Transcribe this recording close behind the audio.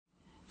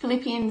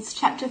Philippians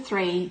chapter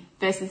 3,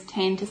 verses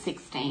 10 to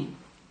 16.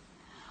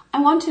 I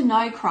want to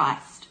know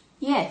Christ,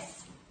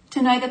 yes,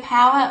 to know the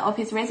power of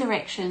his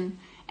resurrection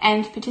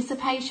and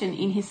participation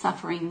in his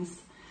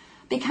sufferings,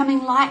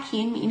 becoming like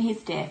him in his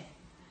death,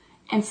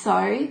 and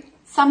so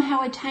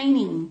somehow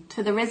attaining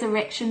to the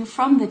resurrection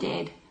from the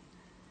dead.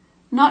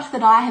 Not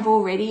that I have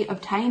already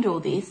obtained all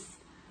this,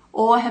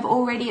 or have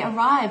already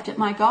arrived at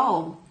my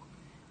goal,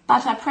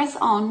 but I press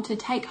on to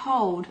take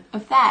hold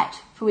of that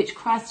for which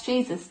Christ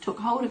Jesus took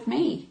hold of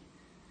me.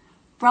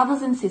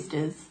 Brothers and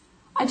sisters,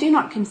 I do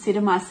not consider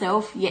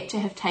myself yet to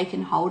have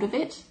taken hold of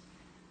it,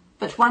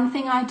 but one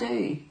thing I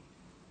do,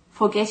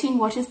 forgetting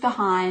what is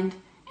behind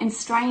and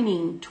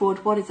straining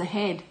toward what is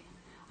ahead,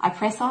 I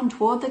press on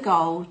toward the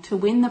goal to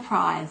win the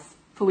prize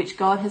for which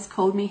God has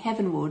called me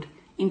heavenward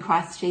in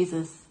Christ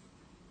Jesus.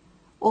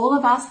 All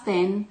of us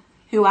then,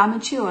 who are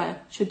mature,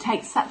 should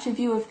take such a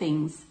view of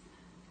things.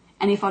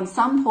 And if on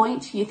some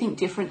point you think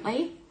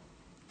differently,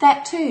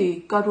 that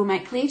too God will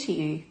make clear to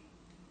you.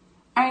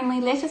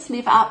 Only let us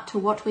live up to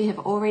what we have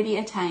already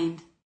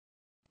attained.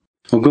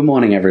 Well, good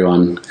morning,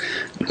 everyone.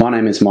 My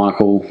name is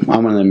Michael.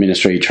 I'm one of the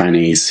ministry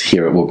trainees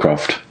here at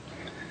Woodcroft.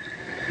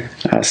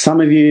 Some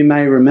of you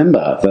may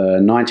remember the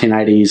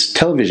 1980s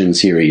television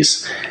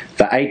series,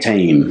 The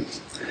A-Team.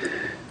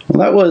 Well,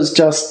 that was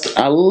just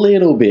a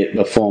little bit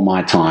before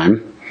my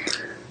time,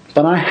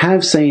 but I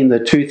have seen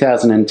the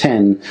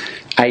 2010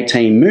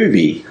 A-Team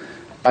movie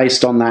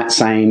based on that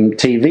same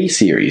TV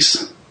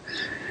series.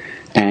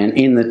 And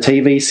in the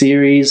TV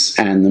series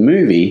and the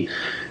movie,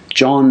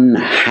 John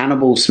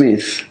Hannibal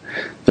Smith,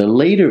 the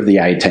leader of the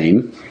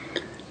A-Team,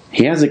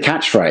 he has a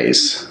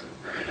catchphrase,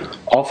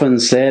 often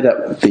said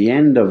at the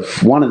end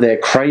of one of their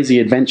crazy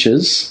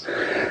adventures,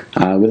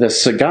 with a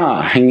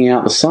cigar hanging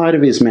out the side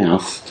of his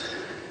mouth.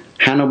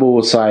 Hannibal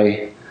will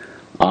say,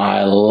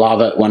 "I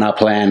love it when a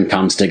plan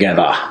comes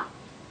together."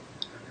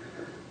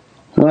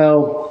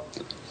 Well,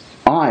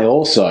 I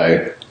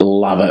also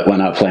love it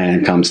when a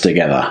plan comes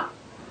together.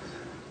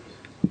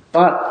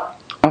 But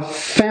I've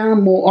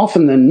found more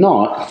often than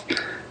not,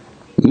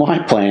 my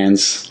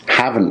plans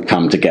haven't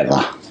come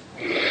together.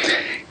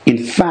 In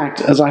fact,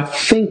 as I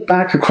think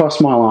back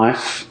across my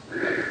life,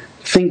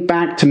 think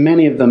back to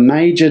many of the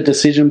major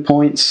decision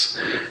points,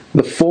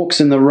 the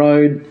forks in the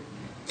road,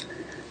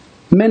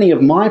 many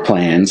of my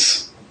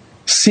plans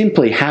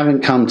simply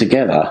haven't come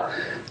together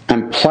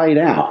and played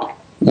out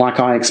like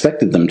I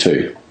expected them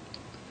to.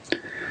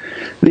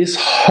 This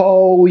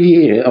whole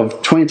year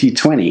of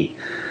 2020,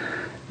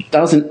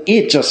 doesn't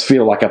it just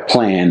feel like a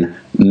plan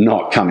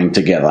not coming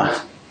together?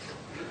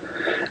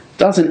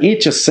 Doesn't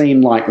it just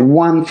seem like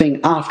one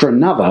thing after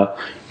another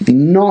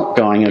not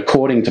going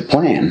according to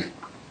plan?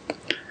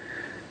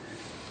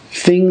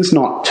 Things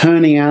not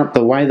turning out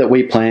the way that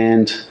we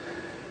planned,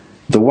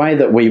 the way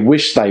that we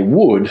wish they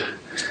would,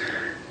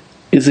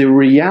 is a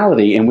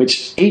reality in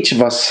which each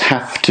of us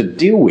have to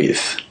deal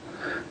with,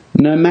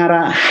 no matter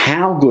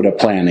how good a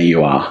planner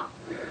you are.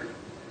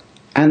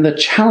 And the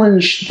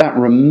challenge that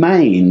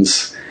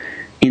remains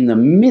in the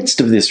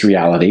midst of this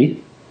reality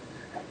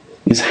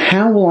is,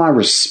 how will I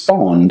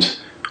respond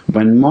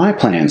when my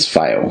plans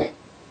fail?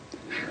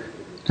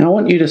 Now I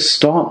want you to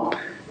stop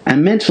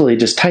and mentally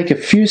just take a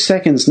few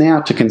seconds now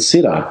to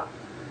consider,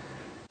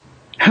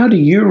 how do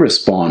you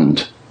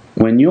respond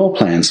when your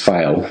plans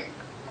fail?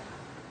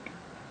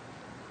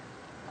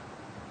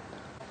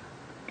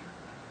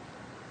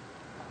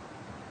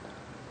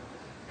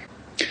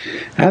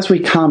 As we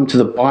come to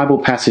the Bible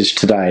passage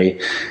today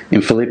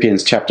in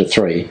Philippians chapter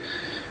 3,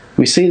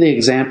 we see the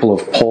example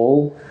of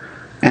Paul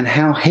and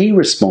how he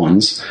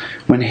responds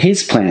when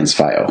his plans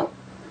fail.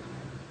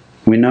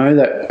 We know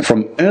that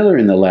from earlier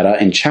in the letter,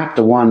 in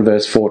chapter 1,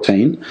 verse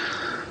 14,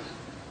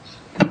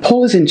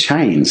 Paul is in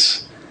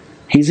chains.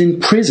 He's in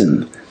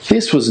prison.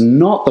 This was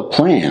not the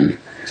plan.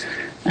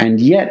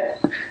 And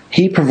yet,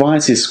 he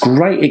provides this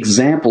great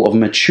example of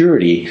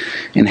maturity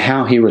in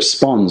how he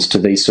responds to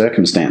these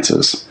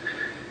circumstances.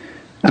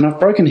 And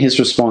I've broken his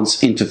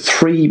response into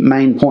three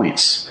main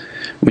points,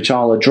 which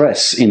I'll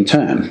address in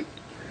turn.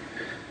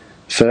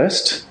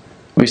 First,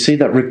 we see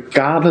that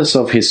regardless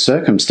of his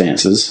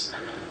circumstances,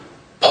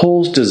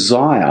 Paul's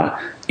desire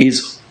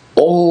is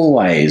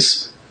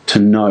always to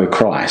know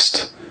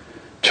Christ,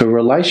 to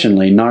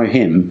relationally know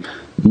him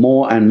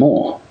more and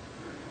more.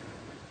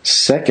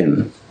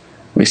 Second,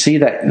 we see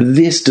that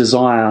this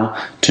desire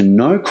to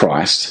know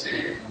Christ,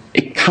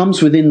 it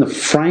comes within the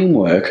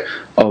framework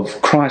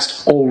of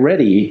Christ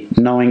already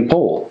knowing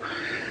Paul,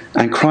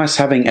 and Christ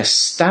having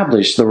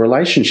established the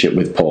relationship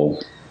with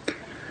Paul.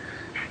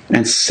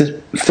 And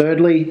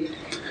thirdly,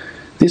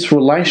 this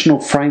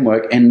relational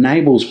framework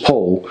enables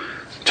Paul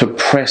to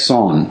press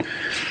on,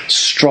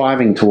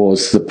 striving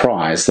towards the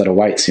prize that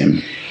awaits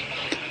him.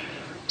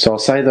 So I'll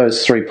say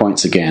those 3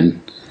 points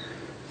again.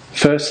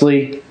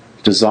 Firstly,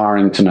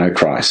 desiring to know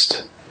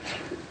Christ.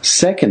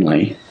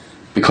 Secondly,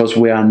 because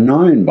we are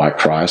known by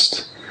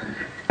Christ.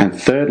 And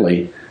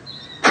thirdly,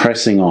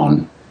 pressing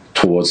on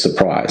towards the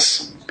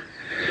prize.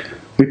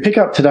 We pick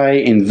up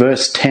today in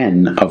verse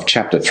 10 of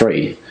chapter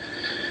 3.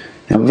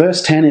 Now,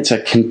 verse 10, it's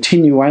a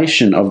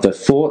continuation of the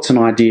thoughts and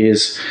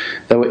ideas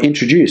that were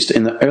introduced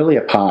in the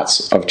earlier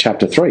parts of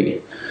chapter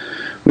 3,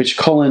 which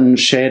Colin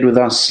shared with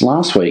us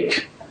last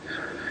week.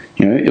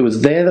 It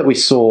was there that we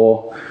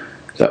saw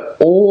that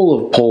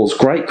all of Paul's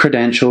great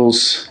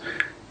credentials,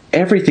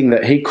 everything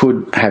that he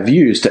could have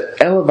used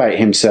to elevate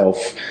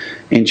himself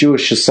in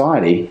Jewish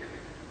society,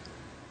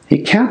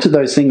 he counted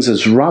those things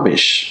as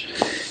rubbish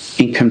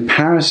in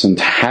comparison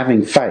to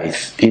having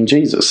faith in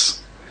Jesus.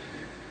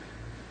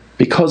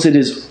 Because it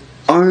is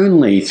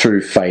only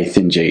through faith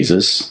in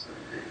Jesus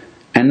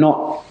and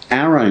not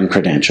our own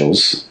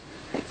credentials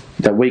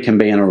that we can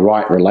be in a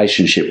right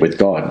relationship with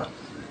God.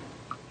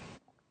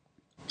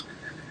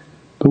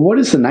 But what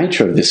is the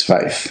nature of this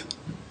faith?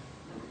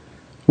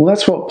 Well,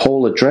 that's what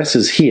Paul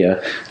addresses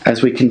here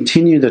as we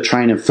continue the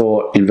train of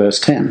thought in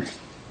verse 10.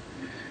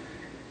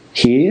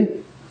 Here,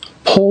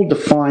 Paul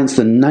defines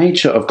the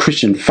nature of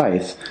Christian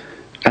faith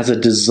as a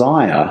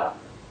desire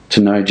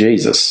to know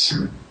Jesus.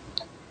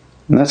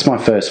 And that's my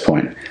first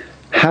point.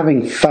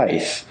 Having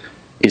faith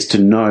is to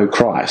know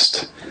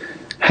Christ.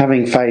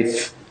 Having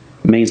faith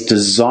means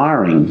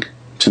desiring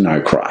to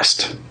know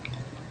Christ.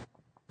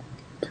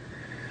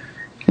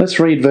 Let's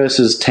read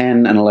verses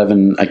 10 and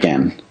 11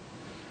 again.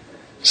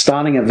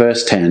 Starting at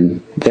verse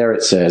 10, there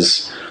it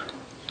says,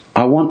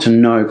 I want to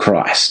know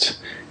Christ.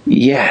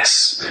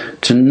 Yes,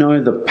 to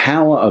know the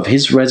power of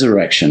his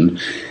resurrection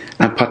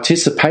and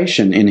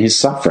participation in his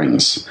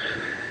sufferings,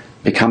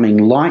 becoming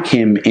like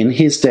him in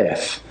his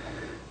death,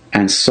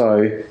 and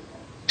so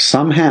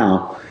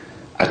somehow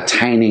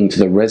attaining to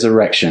the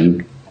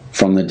resurrection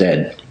from the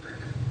dead.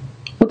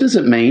 What does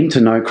it mean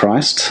to know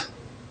Christ?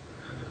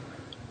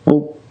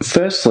 Well,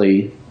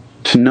 firstly,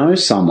 to know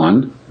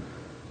someone,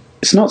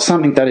 it's not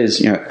something that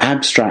is,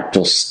 abstract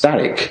or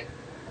static.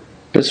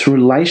 It's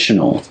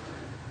relational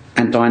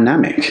and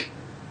dynamic.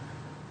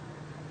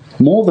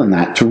 More than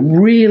that, to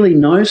really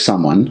know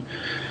someone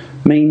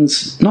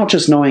means not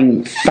just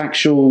knowing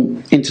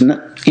factual,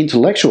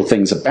 intellectual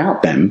things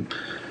about them,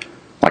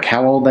 like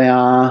how old they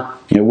are,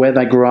 where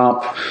they grew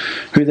up,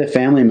 who their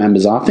family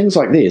members are, things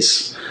like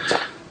this,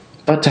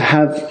 but to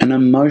have an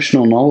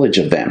emotional knowledge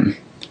of them,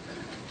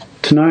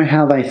 to know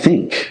how they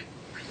think,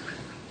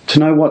 to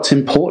know what's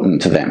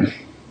important to them.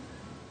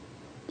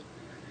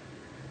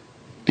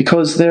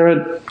 Because there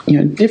are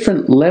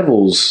different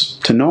levels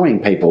to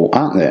knowing people,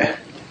 aren't there?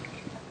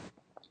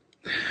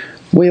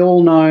 We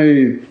all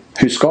know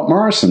who Scott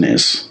Morrison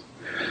is.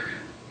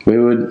 We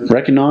would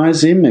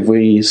recognise him if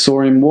we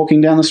saw him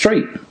walking down the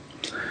street.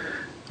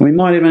 We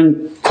might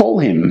even call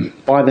him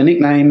by the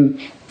nickname,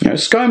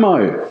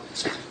 ScoMo,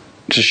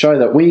 to show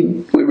that we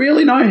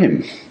really know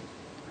him.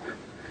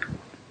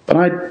 But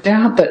I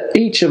doubt that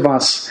each of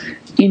us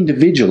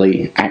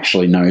individually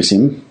actually knows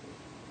him,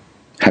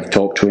 have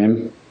talked to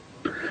him,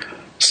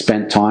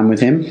 spent time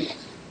with him.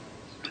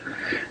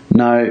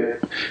 No,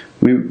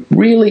 we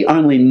really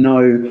only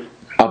know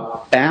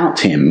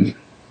about him.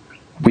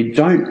 We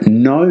don't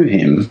know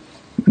him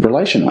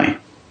relationally.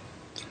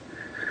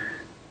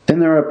 Then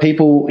there are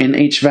people in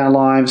each of our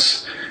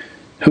lives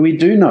who we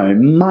do know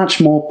much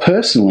more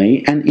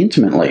personally and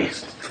intimately.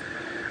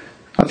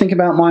 I think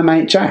about my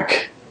mate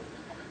Jack.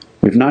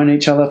 We've known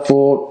each other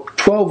for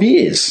 12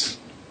 years.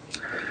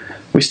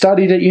 We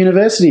studied at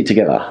university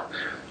together.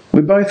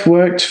 We both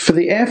worked for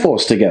the Air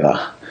Force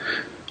together.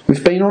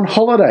 We've been on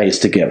holidays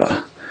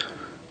together.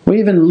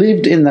 We even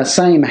lived in the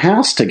same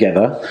house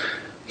together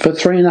for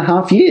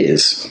 3.5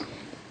 years.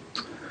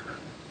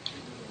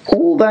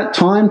 All that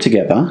time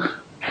together,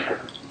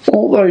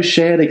 all those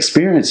shared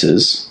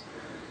experiences,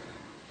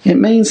 it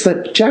means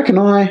that Jack and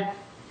I,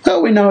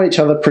 we know each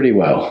other pretty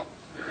well.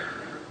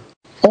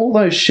 All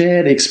those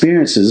shared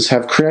experiences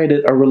have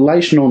created a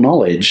relational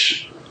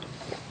knowledge.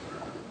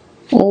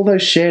 All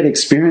those shared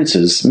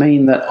experiences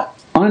mean that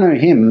I know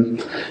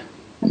him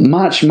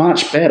much,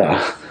 much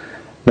better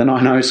than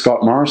I know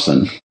Scott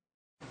Morrison.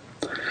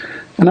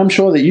 And I'm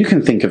sure that you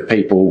can think of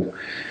people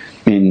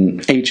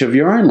in each of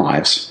your own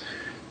lives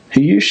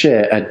who you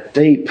share a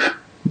deep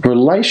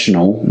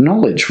relational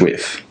knowledge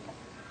with.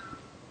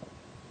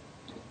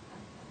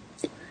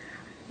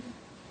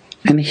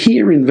 And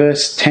here in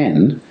verse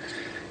 10,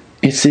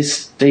 it's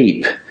this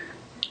deep,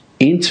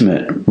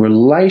 intimate,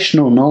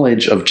 relational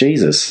knowledge of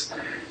Jesus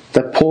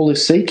that Paul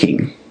is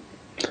seeking.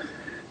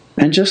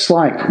 And just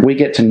like we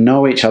get to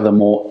know each other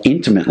more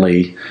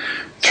intimately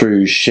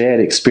through shared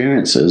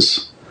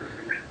experiences,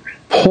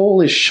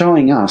 Paul is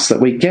showing us that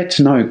we get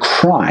to know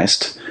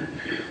Christ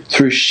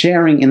through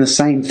sharing in the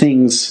same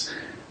things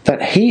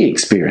that he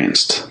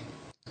experienced.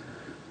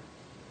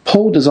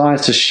 Paul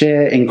desires to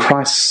share in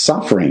Christ's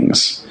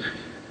sufferings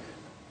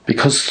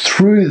because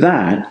through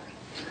that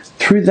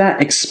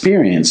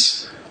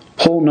experience,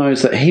 Paul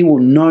knows that he will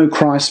know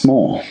Christ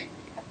more.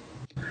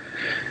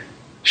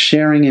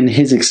 Sharing in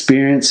his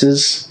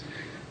experiences,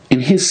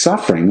 in his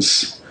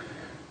sufferings,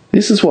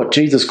 this is what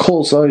Jesus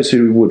calls those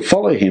who would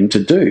follow him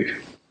to do.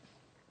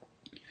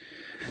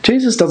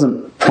 Jesus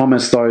doesn't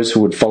promise those who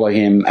would follow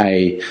him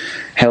a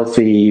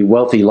healthy,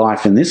 wealthy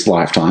life in this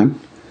lifetime,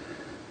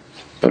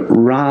 but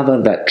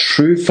rather that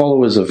true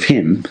followers of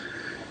him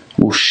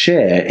will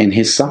share in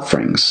his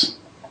sufferings.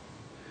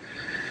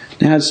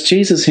 Now, as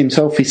Jesus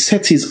himself, he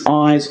sets his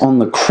eyes on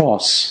the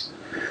cross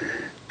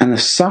and the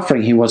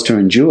suffering he was to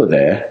endure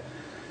there.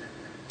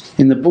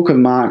 In the book of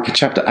Mark,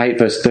 chapter 8,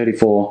 verse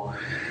 34,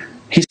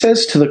 he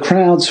says to the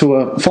crowds who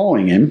are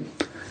following him,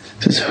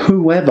 he says,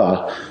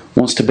 "Whoever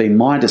wants to be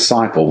my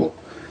disciple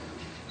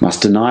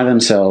must deny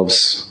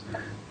themselves,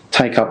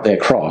 take up their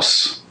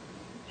cross,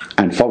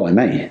 and follow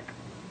me."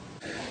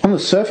 On the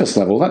surface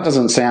level, that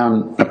doesn't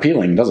sound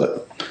appealing, does it?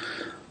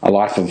 A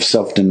life of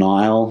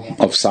self-denial,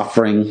 of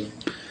suffering,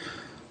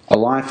 a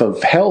life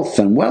of health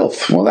and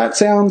wealth. Well, that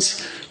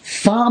sounds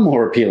far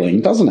more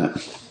appealing, doesn't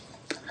it?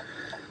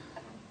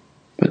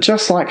 But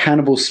just like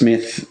Hannibal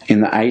Smith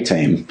in the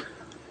A-Team,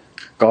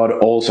 God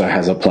also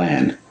has a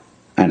plan,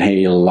 and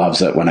he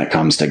loves it when it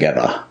comes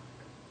together.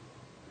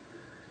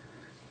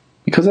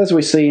 Because as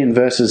we see in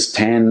verses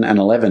 10 and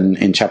 11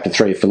 in chapter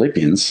 3 of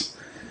Philippians,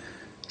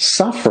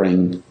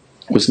 suffering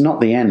was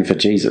not the end for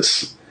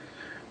Jesus,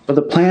 but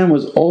the plan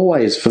was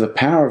always for the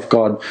power of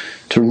God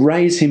to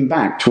raise him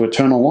back to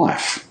eternal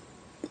life.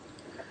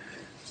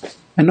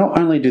 And not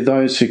only do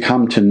those who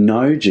come to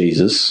know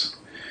Jesus,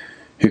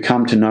 who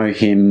come to know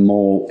him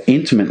more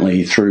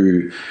intimately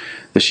through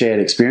the shared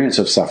experience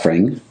of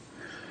suffering,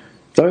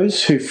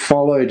 those who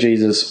follow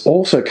Jesus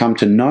also come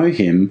to know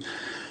him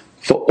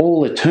for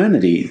all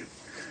eternity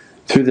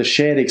through the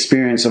shared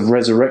experience of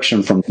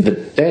resurrection from the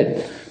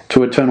dead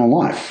to eternal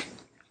life.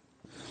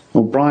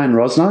 Well, Brian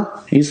Rosner,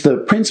 he's the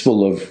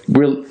principal of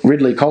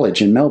Ridley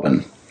College in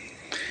Melbourne.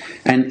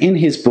 And in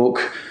his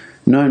book,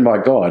 Known by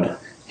God,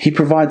 he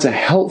provides a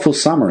helpful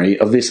summary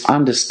of this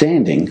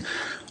understanding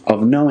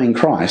of knowing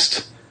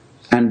Christ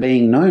and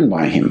being known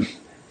by him.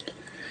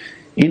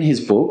 In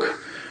his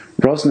book,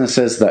 Rosner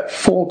says that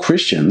for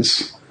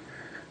Christians,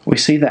 we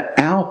see that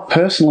our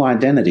personal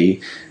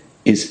identity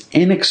is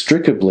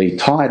inextricably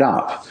tied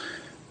up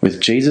with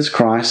Jesus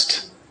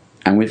Christ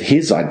and with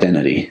his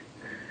identity.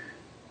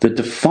 The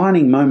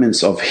defining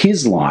moments of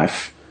his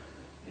life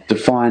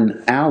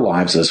define our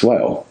lives as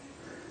well,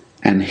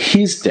 and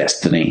his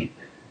destiny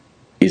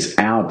is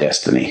our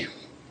destiny.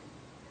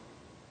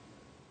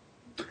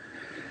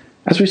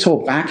 As we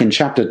saw back in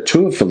chapter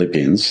 2 of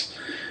Philippians,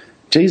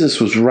 Jesus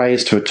was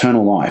raised to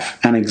eternal life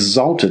and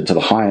exalted to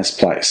the highest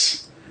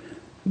place.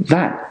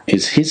 That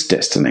is his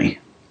destiny.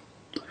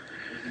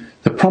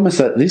 The promise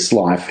that this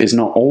life is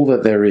not all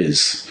that there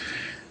is,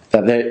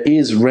 that there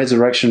is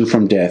resurrection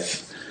from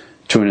death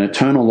to an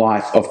eternal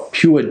life of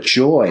pure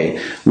joy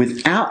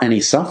without any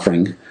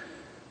suffering,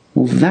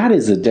 well, that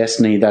is the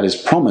destiny that is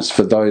promised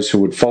for those who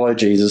would follow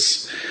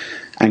Jesus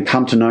and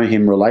come to know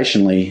him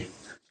relationally.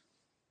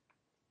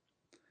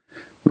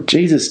 With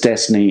Jesus'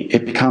 destiny,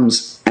 it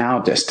becomes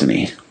our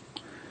destiny.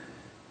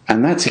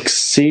 And that's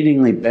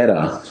exceedingly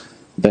better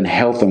than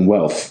health and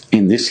wealth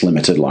in this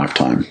limited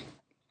lifetime.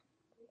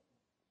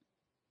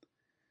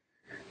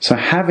 So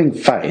having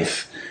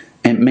faith,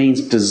 it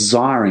means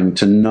desiring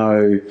to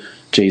know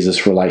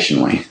Jesus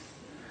relationally.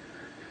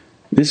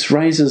 This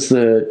raises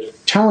the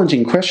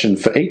challenging question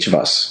for each of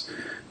us.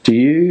 Do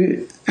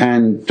you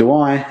and do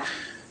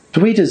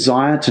we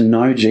desire to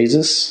know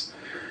Jesus?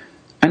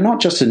 And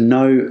not just to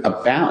know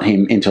about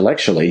him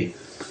intellectually,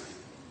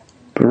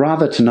 but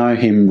rather to know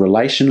him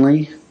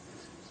relationally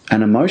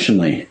and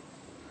emotionally.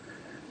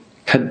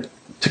 To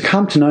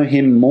come to know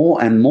him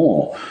more and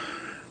more,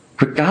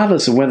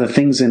 regardless of whether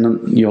things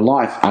in your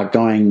life are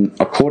going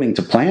according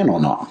to plan or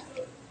not.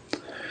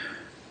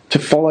 To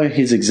follow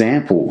his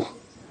example,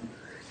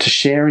 to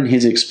share in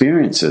his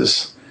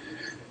experiences,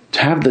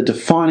 to have the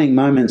defining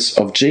moments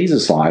of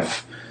Jesus'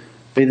 life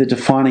be the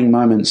defining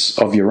moments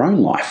of your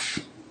own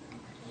life.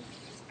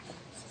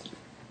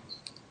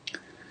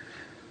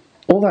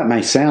 All that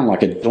may sound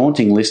like a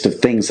daunting list of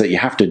things that you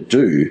have to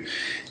do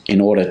in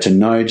order to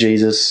know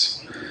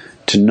Jesus,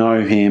 to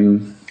know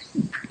him,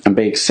 and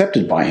be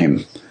accepted by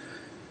him.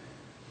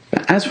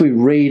 But as we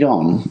read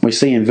on, we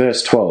see in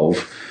verse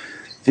 12,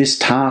 this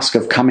task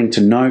of coming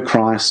to know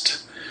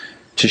Christ,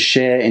 to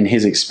share in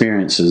his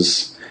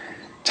experiences,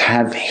 to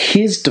have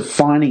his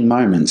defining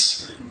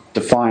moments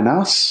define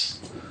us,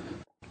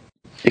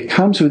 it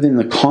comes within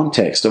the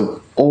context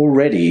of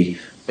already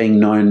being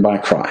known by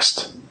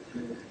Christ.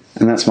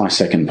 And that's my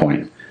second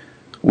point.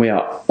 We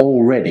are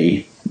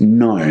already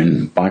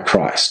known by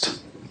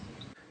Christ.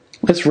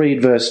 Let's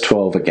read verse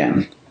 12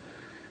 again.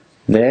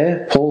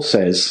 There, Paul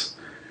says,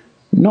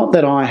 "Not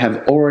that I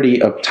have already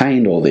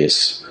obtained all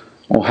this,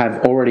 or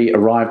have already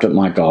arrived at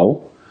my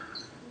goal,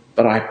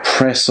 but I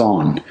press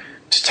on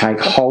to take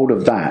hold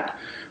of that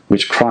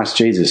which Christ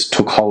Jesus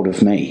took hold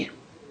of me."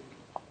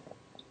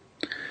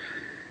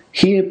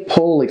 Here,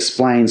 Paul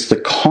explains the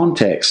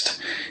context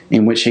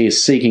in which he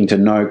is seeking to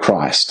know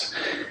Christ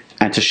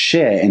and to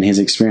share in his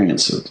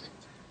experiences.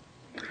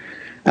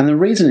 And the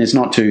reason is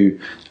not to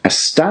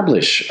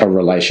establish a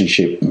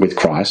relationship with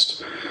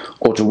Christ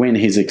or to win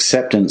his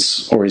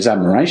acceptance or his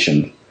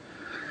admiration.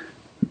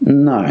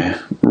 No,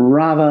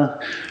 rather,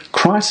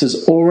 Christ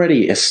has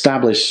already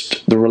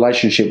established the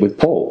relationship with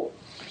Paul.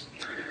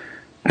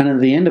 And at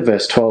the end of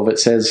verse 12 it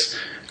says,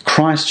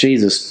 Christ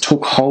Jesus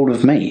took hold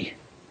of me.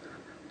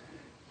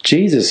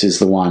 Jesus is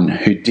the one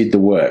who did the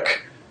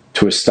work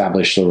to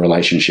establish the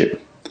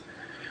relationship.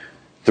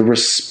 The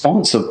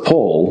response of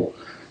Paul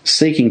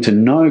seeking to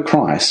know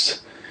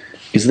Christ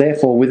is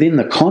therefore within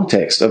the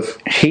context of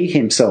he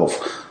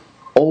himself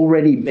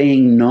already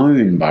being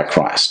known by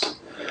Christ,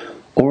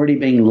 already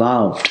being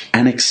loved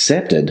and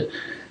accepted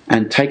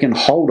and taken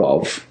hold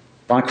of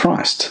by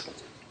Christ.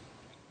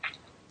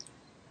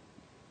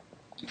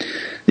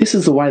 This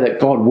is the way that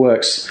God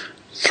works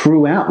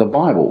throughout the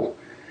Bible.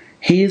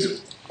 He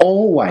is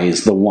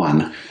always the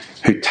one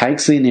who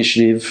takes the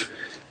initiative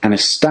and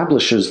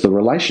establishes the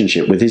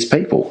relationship with his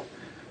people.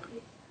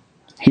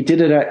 He did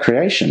it at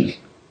creation.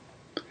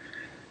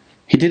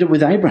 He did it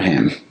with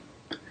Abraham.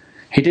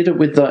 He did it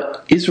with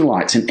the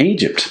Israelites in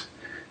Egypt.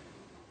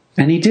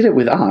 And he did it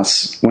with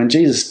us when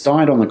Jesus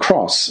died on the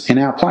cross in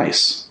our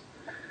place.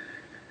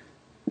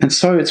 And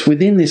so it's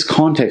within this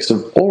context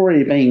of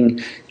already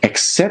being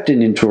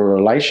accepted into a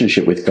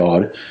relationship with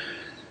God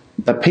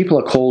that people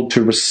are called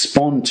to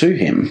respond to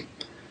him,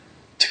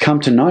 to come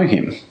to know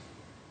him.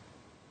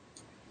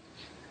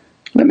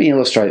 Let me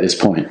illustrate this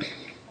point.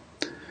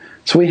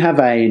 So we have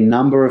a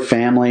number of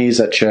families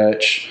at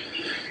church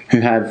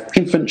who have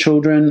infant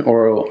children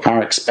or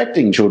are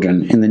expecting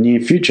children in the near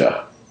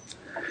future.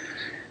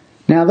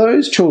 Now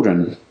those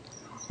children,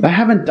 they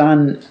haven't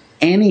done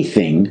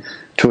anything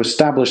to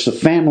establish the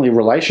family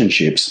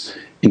relationships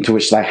into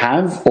which they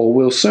have or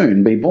will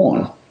soon be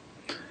born.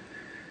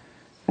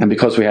 And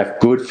because we have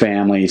good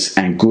families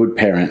and good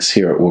parents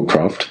here at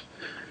Woodcroft,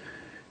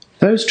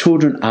 those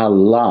children are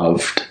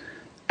loved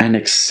and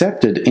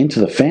accepted into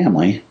the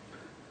family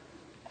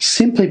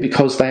simply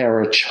because they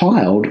are a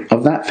child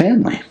of that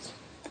family.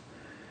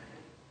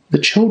 The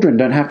children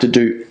don't have to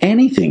do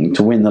anything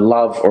to win the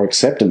love or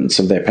acceptance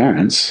of their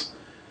parents.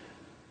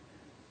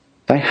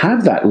 They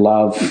have that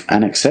love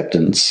and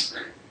acceptance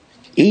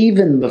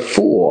even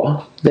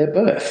before their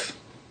birth.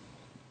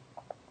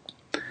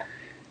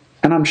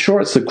 And I'm sure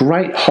it's the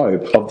great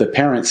hope of the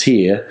parents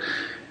here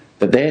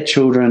that their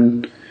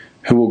children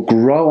who will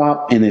grow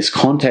up in this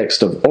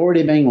context of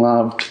already being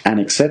loved and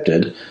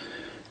accepted,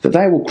 that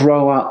they will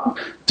grow up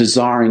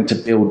desiring to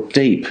build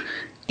deep,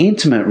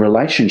 intimate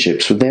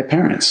relationships with their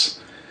parents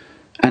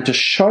and to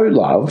show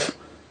love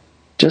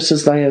just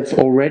as they have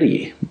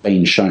already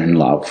been shown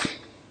love.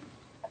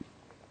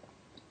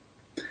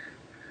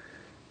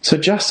 So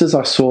just as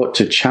I sought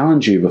to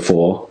challenge you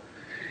before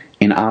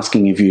in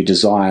asking if you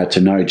desire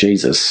to know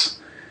Jesus,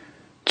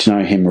 to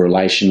know him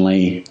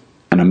relationally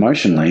and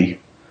emotionally,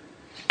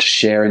 to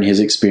share in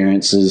his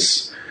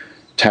experiences,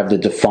 to have the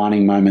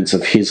defining moments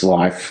of his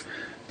life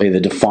be the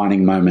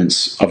defining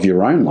moments of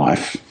your own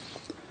life,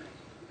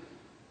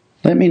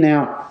 let me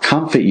now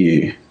comfort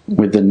you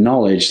with the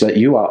knowledge that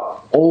you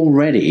are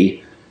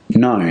already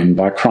known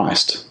by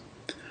Christ.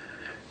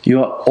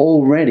 You are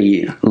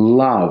already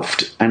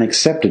loved and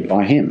accepted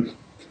by him.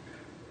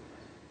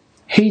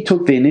 He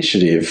took the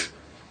initiative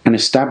and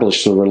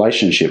established the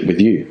relationship with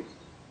you.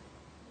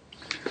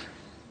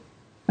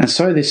 And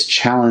so this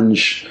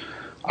challenge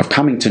of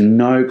coming to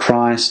know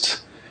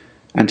Christ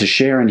and to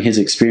share in his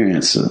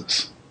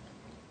experiences,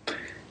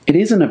 it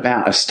isn't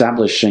about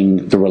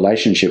establishing the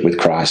relationship with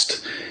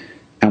Christ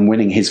and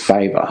winning his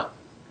favour,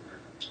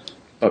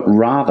 but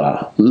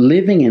rather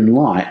living in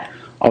light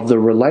of the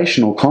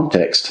relational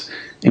context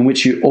in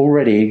which you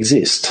already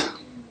exist.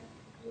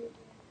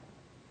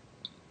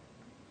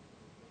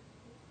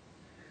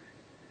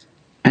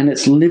 And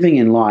it's living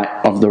in light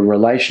of the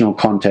relational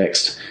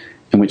context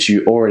in which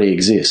you already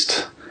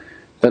exist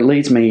that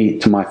leads me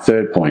to my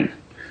third point,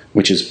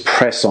 which is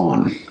press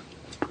on.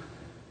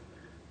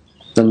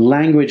 The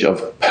language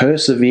of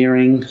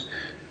persevering,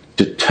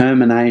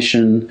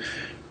 determination,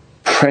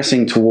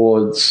 pressing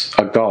towards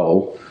a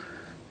goal,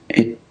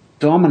 it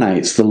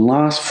dominates the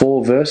last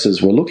 4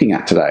 verses we're looking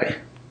at today.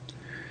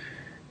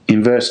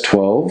 In verse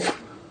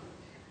 12,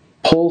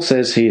 Paul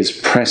says he is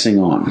pressing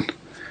on.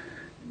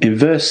 In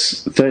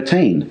verse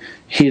 13,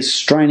 he is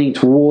straining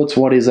towards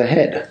what is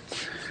ahead.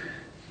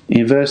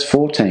 In verse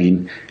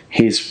 14,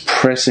 he is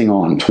pressing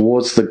on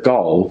towards the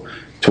goal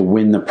to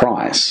win the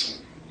prize.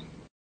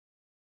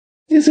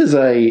 This is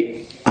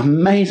an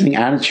amazing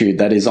attitude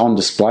that is on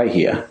display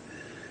here.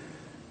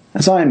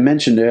 As I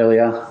mentioned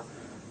earlier,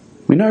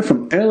 we know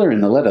from earlier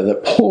in the letter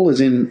that Paul is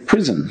in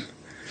prison.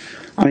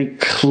 I mean,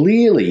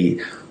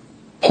 clearly,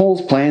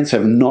 Paul's plans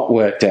have not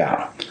worked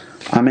out.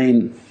 I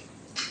mean,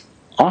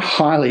 I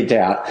highly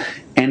doubt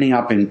ending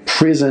up in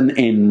prison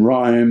in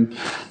Rome,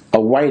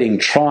 awaiting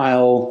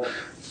trial,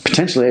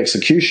 potentially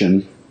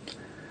execution.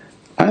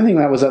 I don't think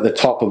that was at the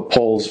top of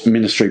Paul's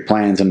ministry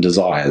plans and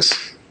desires.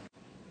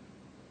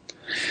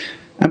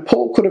 And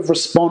Paul could have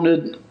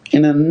responded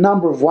in a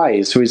number of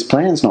ways to his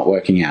plans not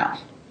working out.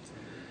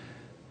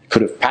 He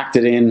could have packed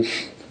it in,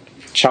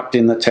 chucked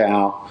in the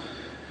towel,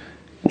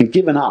 and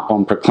given up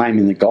on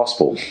proclaiming the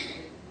gospel.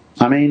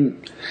 I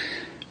mean,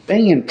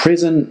 being in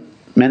prison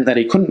meant that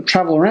he couldn't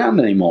travel around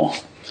anymore.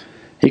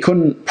 He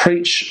couldn't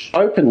preach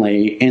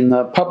openly in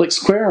the public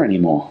square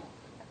anymore.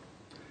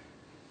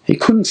 He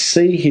couldn't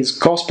see his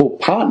gospel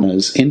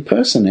partners in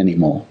person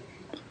anymore.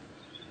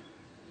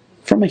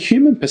 From a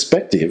human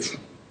perspective,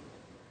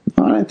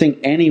 I don't think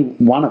any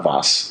one of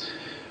us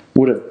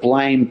would have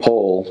blamed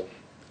Paul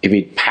if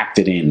he'd packed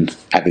it in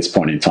at this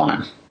point in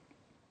time.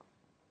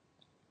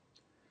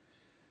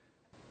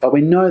 But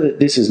we know that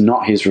this is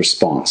not his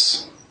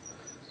response.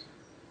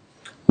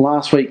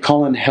 Last week,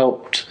 Colin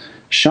helped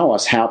show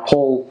us how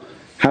Paul,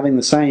 having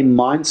the same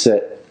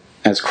mindset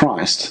as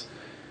Christ,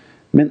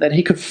 meant that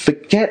he could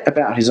forget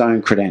about his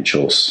own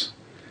credentials,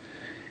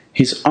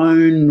 his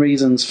own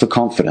reasons for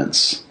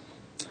confidence,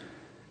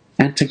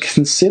 and to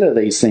consider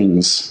these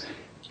things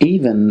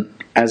even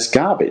as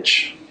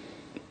garbage.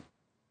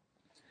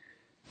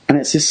 And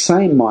it's this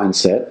same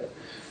mindset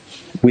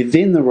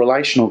within the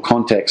relational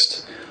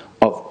context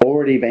of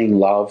already being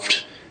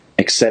loved,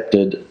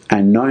 accepted,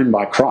 and known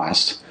by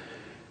Christ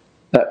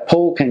that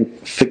Paul can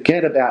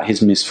forget about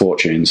his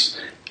misfortunes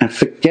and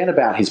forget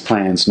about his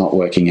plans not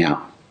working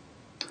out.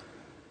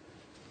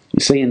 You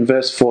see, in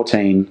verse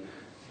 14,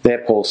 there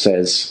Paul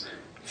says,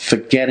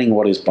 forgetting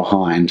what is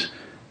behind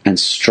and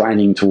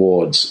straining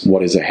towards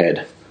what is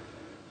ahead.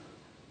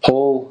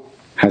 Paul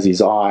has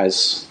his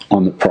eyes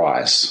on the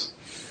prize.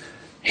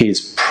 He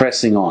is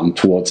pressing on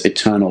towards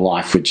eternal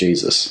life with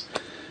Jesus.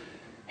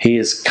 He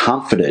is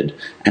comforted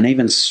and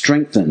even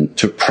strengthened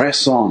to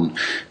press on,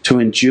 to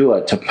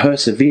endure, to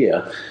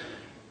persevere,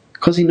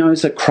 because he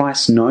knows that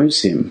Christ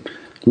knows him,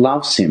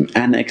 loves him,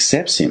 and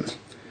accepts him.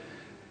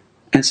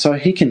 And so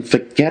he can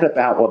forget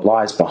about what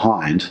lies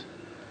behind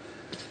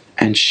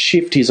and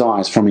shift his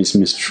eyes from his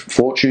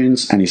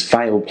misfortunes and his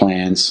failed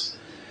plans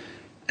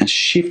and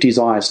shift his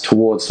eyes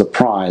towards the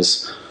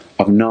prize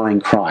of knowing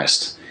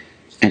Christ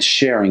and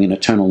sharing an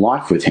eternal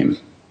life with him.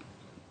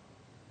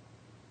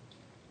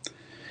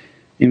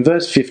 In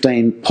verse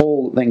 15,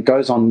 Paul then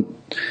goes on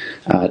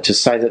to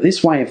say that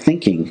this way of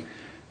thinking,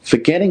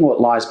 forgetting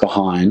what lies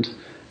behind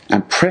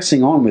and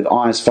pressing on with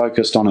eyes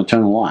focused on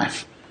eternal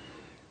life,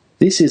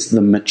 this is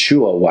the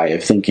mature way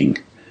of thinking.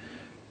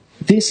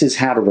 This is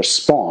how to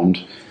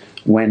respond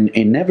when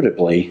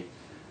inevitably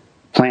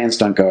plans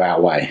don't go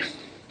our way.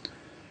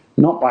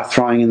 Not by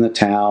throwing in the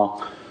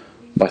towel,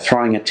 by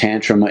throwing a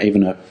tantrum or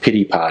even a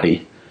pity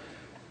party,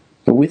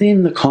 but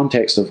within the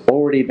context of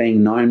already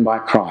being known by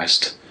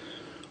Christ,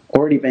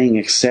 already being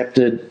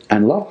accepted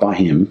and loved by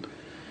him,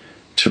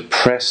 to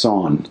press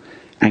on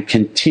and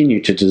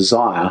continue to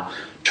desire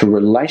to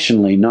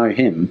relationally know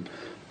him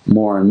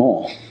more and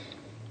more.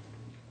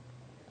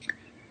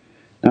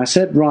 Now, I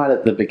said right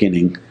at the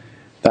beginning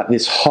that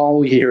this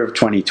whole year of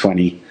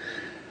 2020,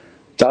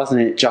 doesn't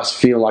it just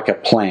feel like a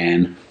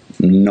plan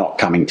not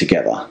coming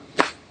together?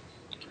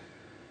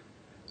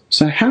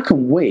 So how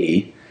can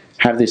we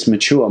have this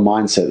mature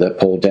mindset that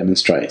Paul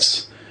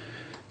demonstrates?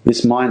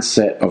 This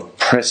mindset of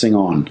pressing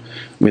on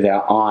with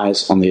our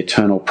eyes on the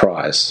eternal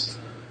prize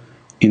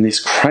in this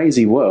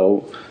crazy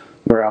world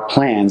where our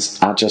plans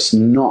are just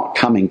not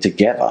coming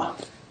together.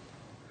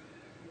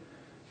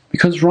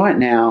 Because right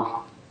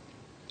now,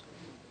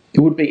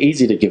 it would be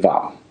easy to give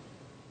up,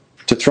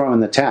 to throw in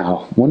the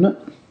towel, wouldn't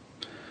it?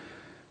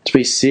 To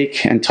be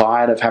sick and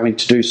tired of having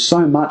to do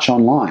so much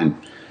online,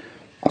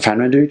 of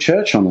having to do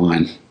church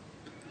online.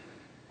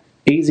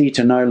 Easy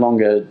to no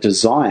longer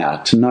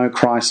desire to know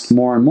Christ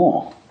more and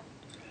more.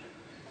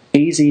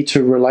 Easy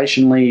to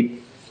relationally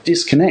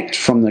disconnect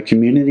from the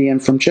community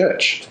and from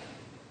church.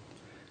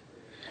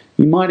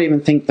 You might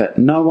even think that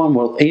no one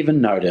will even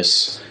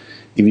notice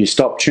if you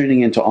stop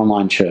tuning into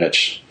online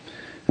church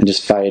and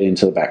just fade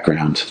into the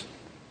background.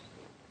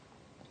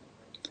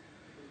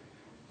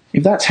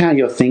 If that's how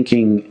you're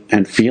thinking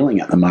and feeling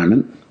at the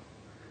moment,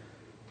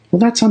 well,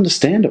 that's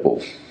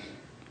understandable.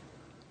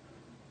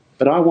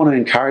 But I want to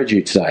encourage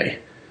you today.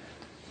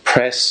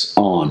 Press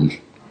on.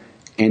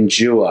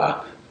 Endure.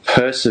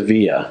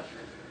 Persevere.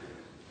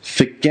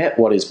 Forget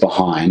what is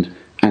behind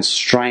and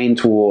strain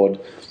toward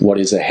what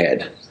is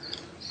ahead.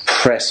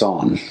 Press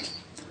on.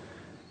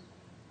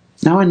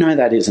 Now, I know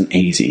that isn't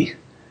easy.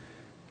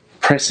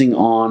 Pressing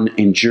on,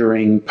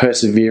 enduring,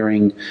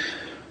 persevering,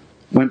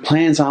 when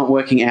plans aren't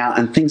working out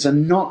and things are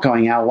not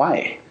going our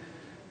way.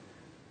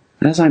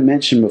 And as I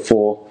mentioned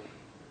before,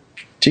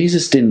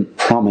 Jesus didn't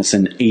promise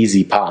an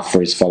easy path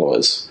for his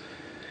followers.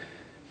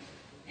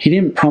 He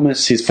didn't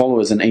promise his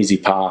followers an easy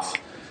path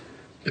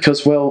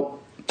because, well,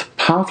 the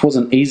path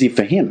wasn't easy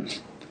for him.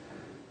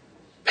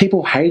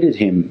 People hated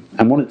him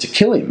and wanted to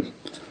kill him.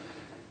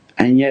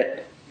 And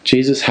yet,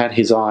 Jesus had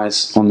his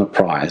eyes on the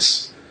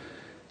prize.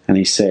 And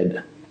he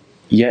said,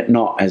 "Yet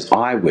not as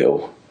I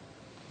will,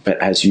 but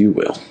as you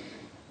will."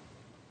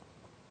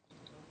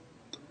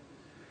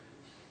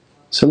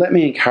 So let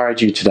me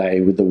encourage you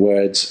today with the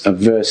words of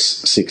verse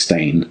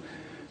 16,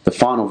 the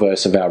final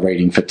verse of our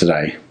reading for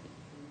today.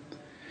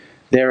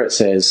 There it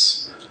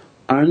says,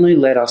 "Only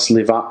let us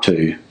live up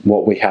to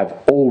what we have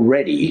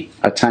already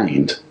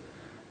attained."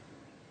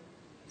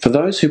 For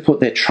those who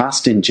put their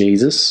trust in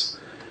Jesus,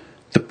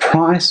 the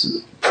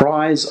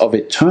prize of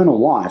eternal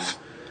life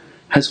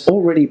has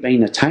already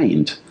been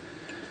attained.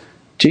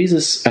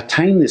 Jesus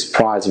attained this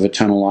prize of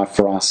eternal life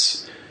for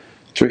us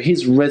through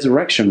his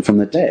resurrection from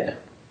the dead.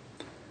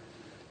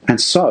 And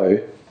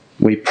so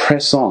we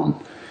press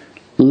on,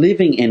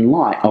 living in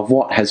light of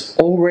what has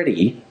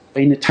already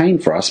been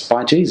attained for us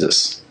by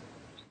Jesus.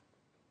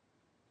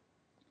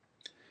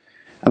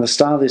 At the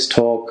start of this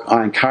talk,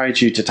 I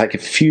encourage you to take a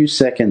few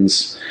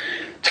seconds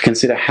to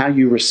consider how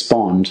you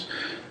respond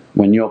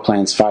when your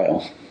plans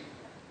fail.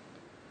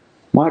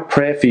 My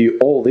prayer for you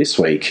all this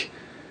week,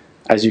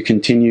 as you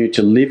continue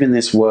to live in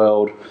this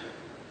world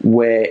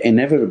where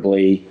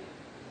inevitably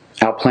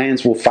our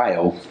plans will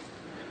fail,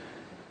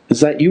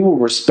 is that you will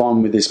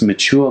respond with this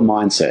mature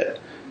mindset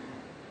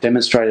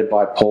demonstrated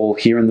by Paul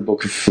here in the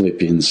book of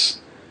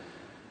Philippians,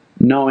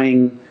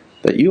 knowing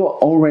that you are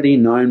already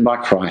known by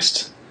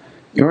Christ,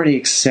 you're already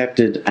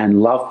accepted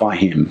and loved by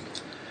him.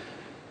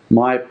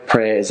 My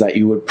prayer is that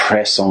you would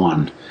press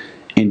on,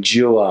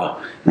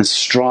 endure, and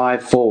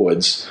strive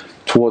forwards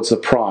towards the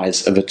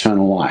prize of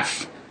eternal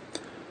life,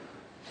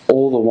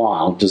 all the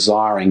while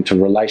desiring to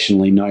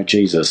relationally know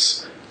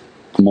Jesus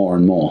more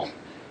and more.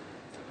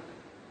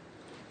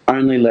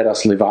 Only let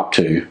us live up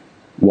to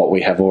what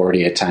we have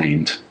already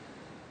attained.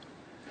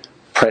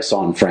 Press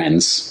on,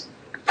 friends.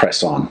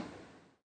 Press on.